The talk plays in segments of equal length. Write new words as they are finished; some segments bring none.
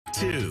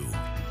2.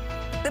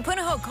 The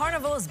Punahou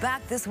Carnival is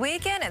back this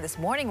weekend, and this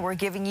morning we're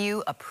giving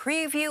you a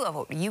preview of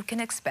what you can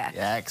expect.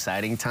 Yeah,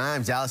 exciting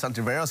times. Dallas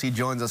Ontiveros, he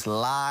joins us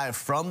live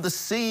from the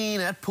scene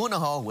at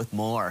Punahou with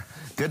more.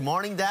 Good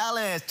morning,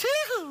 Dallas.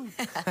 Choo!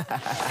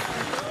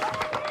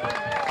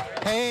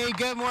 Hey,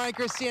 good morning,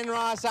 Christine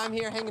Ross. I'm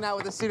here hanging out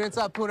with the students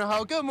of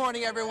Punahou. Good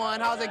morning, everyone.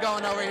 How's it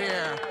going over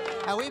here?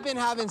 And we've been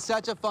having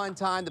such a fun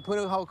time. The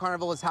Punahou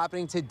Carnival is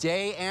happening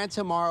today and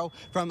tomorrow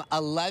from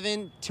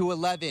 11 to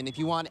 11. If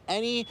you want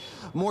any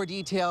more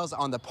details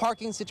on the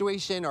parking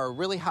situation or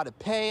really how to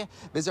pay,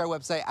 visit our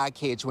website at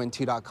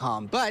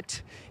KHON2.com.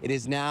 But it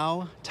is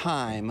now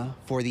time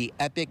for the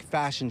epic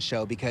fashion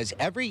show, because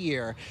every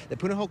year the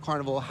Punahou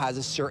Carnival has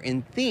a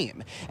certain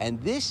theme. And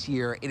this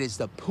year it is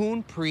the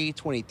Prix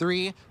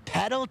 23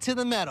 pedal to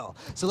the metal.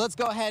 So let's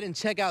go ahead and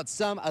check out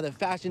some of the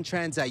fashion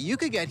trends that you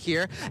could get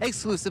here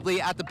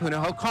exclusively at the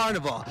Punahou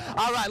Carnival.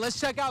 All right, let's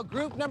check out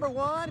group number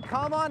 1.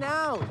 Come on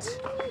out.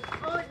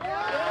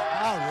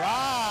 All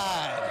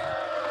right.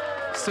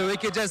 So we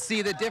could just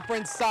see the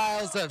different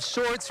styles of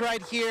shorts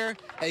right here.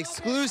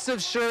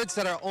 Exclusive shirts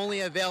that are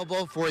only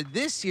available for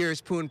this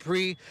year's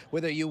Prix.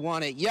 Whether you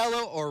want it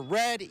yellow or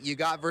red, you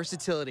got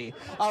versatility.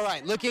 All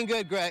right, looking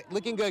good,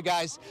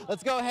 guys.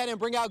 Let's go ahead and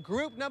bring out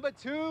group number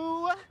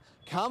 2.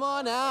 Come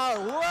on out.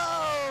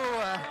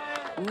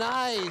 Whoa!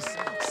 Nice.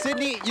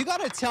 Sydney, you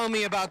got to tell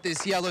me about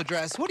this yellow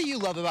dress. What do you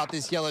love about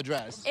this yellow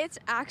dress? It's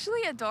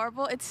actually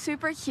adorable. It's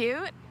super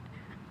cute.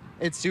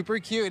 It's super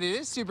cute. It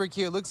is super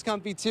cute. Looks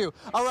comfy too.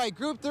 All right,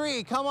 group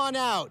 3, come on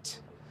out.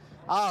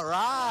 All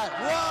right.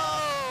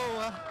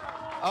 Whoa!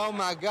 Oh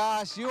my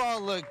gosh, you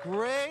all look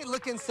great.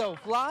 Looking so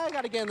fly. I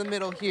got to get in the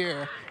middle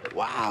here.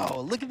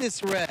 Wow, look at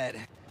this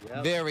red.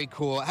 Yep. Very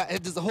cool.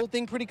 Is the whole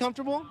thing pretty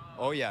comfortable?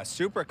 Oh yeah,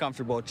 super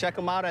comfortable. Check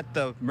them out at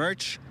the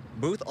merch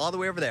booth all the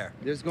way over there.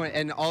 There's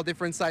and all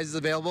different sizes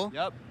available?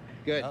 Yep.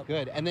 Good,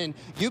 good. And then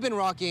you've been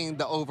rocking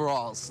the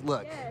overalls.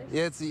 Look,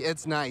 yes.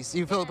 It's nice.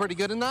 You feel pretty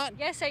good in that?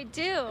 Yes, I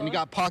do. And you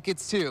got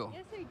pockets too.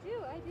 Yes, I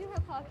do. I do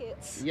have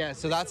pockets. Yeah,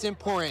 so that's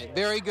important.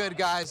 Very good,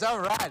 guys.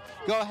 All right,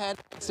 go ahead,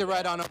 sit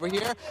right on over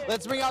here.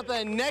 Let's bring out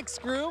the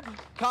next group.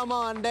 Come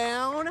on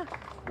down.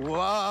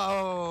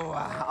 Whoa,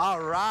 all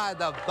right,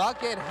 the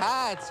bucket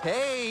hats.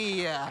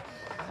 Hey,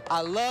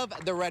 I love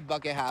the red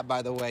bucket hat,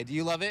 by the way. Do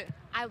you love it?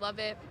 I love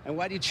it. And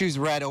why do you choose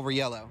red over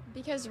yellow?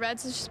 Because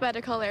red's just a better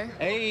color.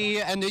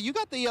 Hey, and you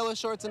got the yellow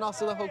shorts and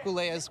also the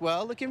hokule as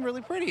well, looking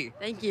really pretty.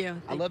 Thank you.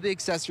 I love the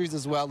accessories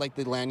as well, like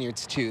the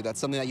lanyards too. That's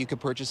something that you could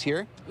purchase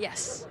here?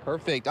 Yes.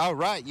 Perfect. All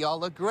right, y'all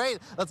look great.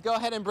 Let's go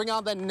ahead and bring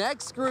on the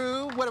next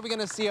group. What are we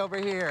gonna see over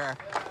here?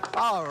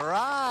 All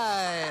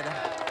right.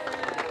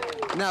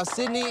 Now,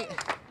 Sydney,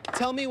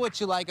 tell me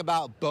what you like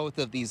about both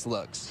of these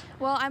looks.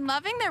 Well, I'm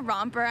loving the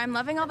romper. I'm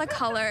loving all the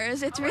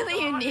colors. It's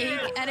really unique,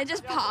 and it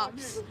just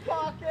pops.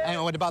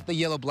 And what about the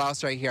yellow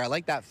blouse right here? I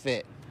like that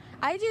fit.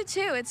 I do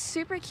too. It's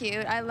super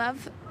cute. I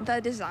love the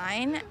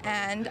design,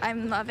 and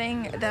I'm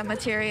loving the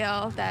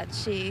material that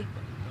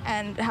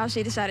and how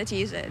she decided to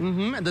use it.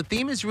 And the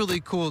theme is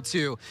really cool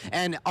too.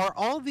 And are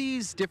all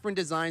these different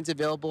designs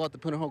available at the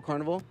Punahou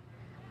Carnival?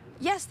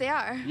 Yes, they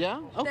are.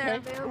 Yeah? Okay. They're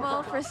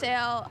available for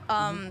sale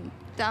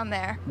down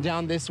there.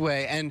 Down this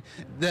way. And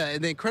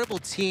the incredible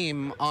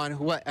team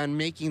on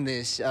making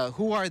this,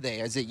 who are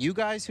they? Is it you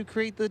guys who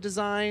create the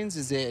designs?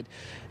 Is it,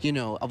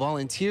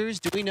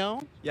 volunteers? Do we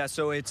know? Yeah,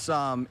 so it's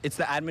the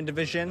admin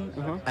division,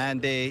 and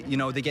they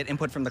get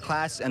input from the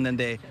class, and then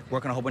they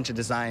work on a whole bunch of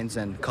designs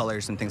and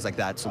colors and things like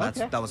that. So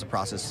that was a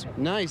process.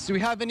 Nice. Do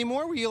we have any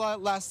more? Were you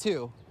last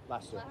two?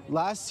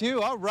 Last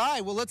two. All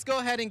right. Well, let's go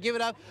ahead and give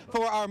it up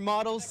for our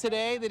models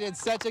today. They did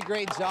such a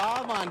great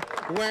job on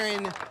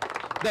wearing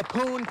the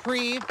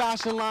Prix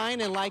fashion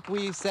line. And like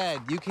we said,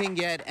 you can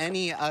get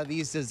any of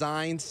these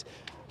designs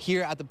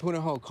here at the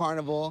Punahou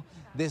Carnival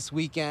this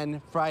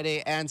weekend,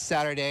 Friday and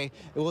Saturday.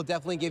 It will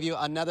definitely give you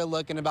another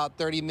look in about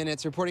 30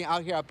 minutes. Reporting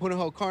out here at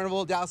Punahou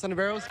Carnival, Dallas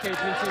Ontiveros,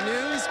 KHON2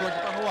 News,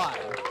 working for Hawaii.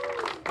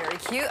 Very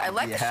cute. I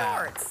like the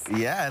shorts.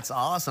 Yeah, it's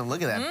awesome.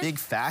 Look at that big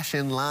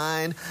fashion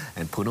line.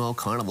 And Punahou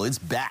Carnival is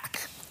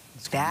back.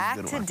 It's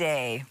back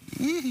today.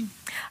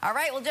 All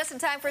right, well, just in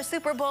time for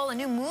Super Bowl, a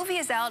new movie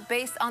is out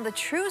based on the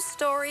true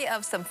story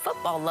of some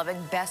football-loving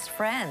best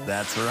friends.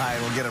 That's right.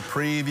 We'll get a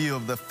preview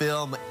of the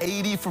film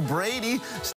 80 for Brady.